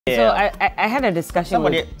So I had a discussion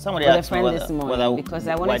with a friend this morning because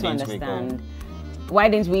I wanted to understand why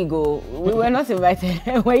didn't we go? We were not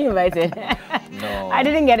invited. Were you invited? No. I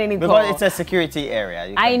didn't get any call. Because it's a security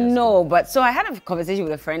area. I know, but so I had a conversation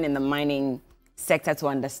with a friend in the mining sector to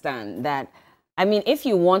understand that, I mean, if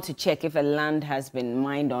you want to check if a land has been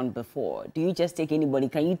mined on before, do you just take anybody?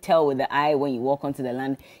 Can you tell with the eye when you walk onto the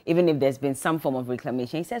land, even if there's been some form of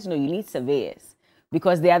reclamation? He says, no, you need surveyors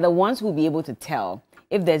because they are the ones who will be able to tell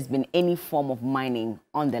if there's been any form of mining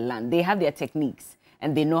on the land. They have their techniques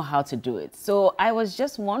and they know how to do it. So I was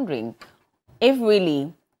just wondering if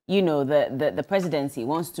really, you know, the presidency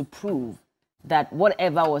wants to prove that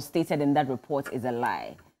whatever was stated in that report is a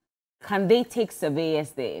lie. Can they take surveyors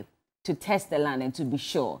there to test the land and to be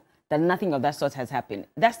sure that nothing of that sort has happened?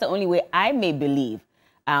 That's the only way I may believe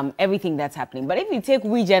everything that's happening. But if you take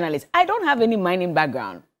we journalists, I don't have any mining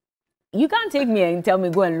background. You can't take me and tell me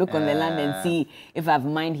go and look on the land and see if I've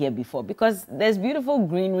mined here before, because there's beautiful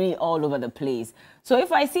greenery all over the place. So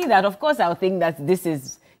if I see that, of course, I'll think that this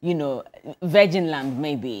is, you know, virgin land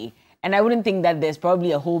maybe. And I wouldn't think that there's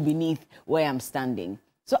probably a hole beneath where I'm standing.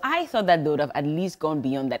 So I thought that they would have at least gone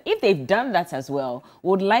beyond that. If they've done that as well,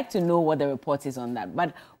 would like to know what the report is on that.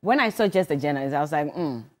 But when I saw just the journalist, I was like,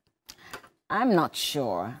 I'm not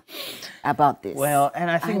sure about this. Well,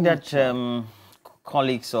 and I think that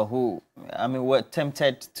colleagues or who, I mean, were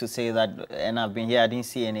tempted to say that, and I've been here, I didn't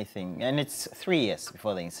see anything. And it's 3 years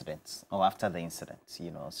before the incident or after the incident,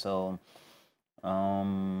 you know. So,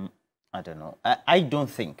 I don't know. I don't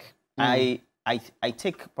think. I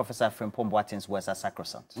take Professor Frimpong Boateng's words as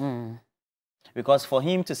sacrosanct. Because for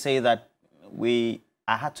him to say that I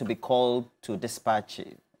had to be called to dispatch,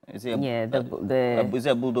 is it is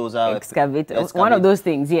it a bulldozer? Excavator. One of those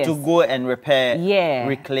things, yes. To go and repair,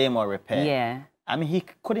 reclaim or repair. Yeah. I mean, he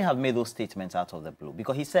couldn't have made those statements out of the blue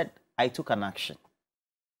because he said, I took an action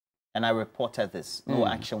and I reported this. No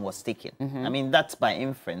action was taken. I mean, that's by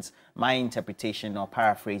inference, my interpretation or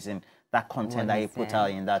paraphrasing that content that he put out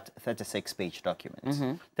in that 36-page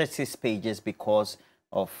document. 36 pages because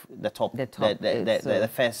of the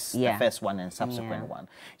first one and subsequent one.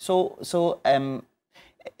 So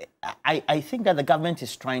I think that the government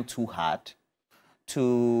is trying too hard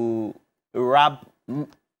to rub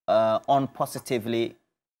on positively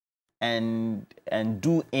and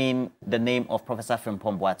do in the name of Professor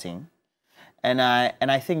Frimpong Boateng. And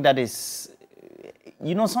I think that is,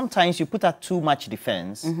 you know, sometimes you put out too much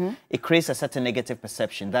defense, it creates a certain negative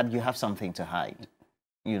perception that you have something to hide,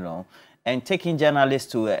 you know. And taking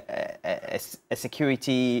journalists to a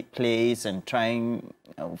security place and trying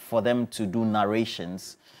for them to do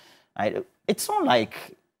narrations, it's not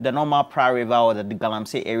like the normal Pra River or the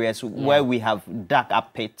Galamsey areas where we have dark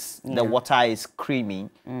up pits, the water is creamy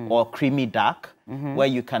or creamy dark, where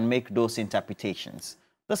you can make those interpretations.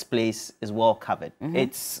 This place is well covered.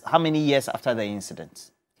 It's how many years after the incident?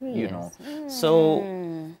 You know, so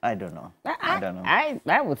I don't know. I don't know.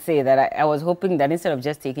 I would say that I was hoping that instead of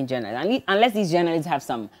just taking journalists, unless these journalists have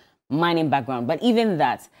some mining background, but even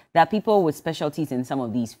that, there are people with specialties in some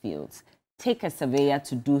of these fields. Take a surveyor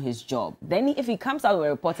to do his job. Then if he comes out with a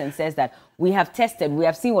report and says that we have tested, we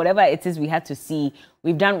have seen whatever it is we had to see,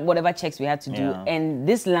 we've done whatever checks we had to do, and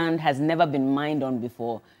this land has never been mined on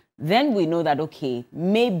before, then we know that, okay,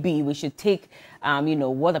 maybe we should take, you know,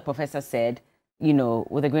 what the professor said, you know,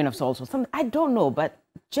 with a grain of salt or something. I don't know, but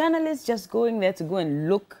journalists just going there to go and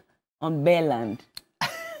look on bare land.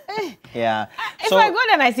 Yeah. If I go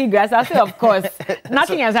there and I see grass, I'll say, of course,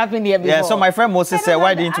 nothing has happened here before. Yeah, so my friend Moses said,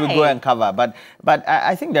 why didn't we go and cover? But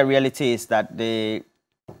I think the reality is that the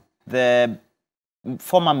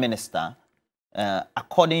former minister,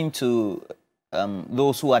 according to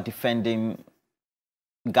those who are defending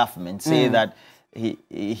government, say that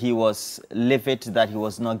he was livid that he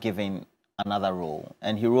was not given another role.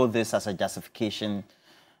 And he wrote this as a justification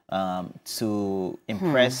to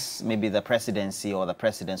impress maybe the presidency or the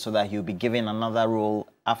president so that he'll be given another role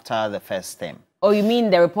after the first term. Oh, you mean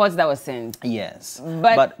the reports that were sent? Yes.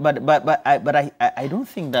 But I don't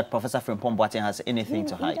think that Professor Frimpong Boateng has anything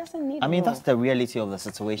to hide. I mean, that's the reality of the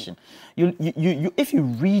situation. If you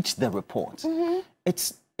read the report,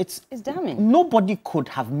 it's damning. Nobody could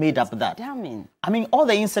have made up that. Damning. I mean, all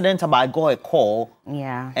the incidents about I got a call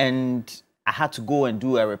and I had to go and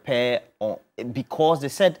do a repair because they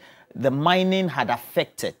said the mining had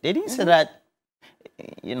affected. They didn't say that,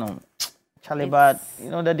 you know, Charlie, but, you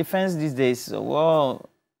know, the defense these days, well,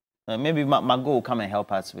 maybe Margot will come and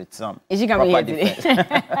help us with some. Is she coming here today?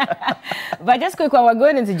 But just quick, we're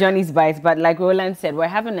going into Johnny's Bites, but like Roland said, we're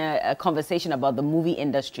having a conversation about the movie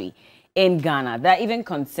industry in Ghana. There are even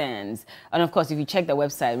concerns. And of course, if you check the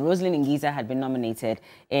website, Rosalind Ngiza had been nominated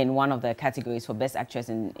in one of the categories for Best Actress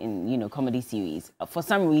in comedy series. For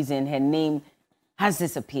some reason, her name has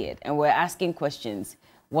disappeared. And we're asking questions.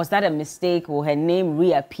 Was that a mistake? Will her name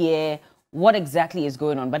reappear? What exactly is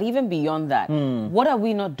going on? But even beyond that, what are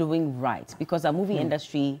we not doing right? Because our movie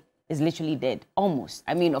industry is literally dead, almost.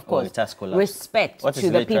 I mean, of course, respect to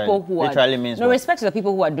the people who are... respect to the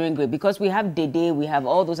people who are doing great, because we have Dede, we have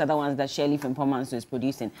all those other ones that Shirley from Pomanso is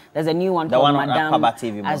producing. There's a new one called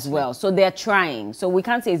Madame as well. So they're trying. So we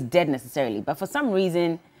can't say it's dead necessarily, but for some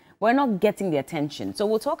reason, we're not getting the attention. So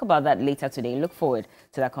we'll talk about that later today. Look forward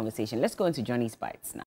to that conversation. Let's go into Johnny's Bites now.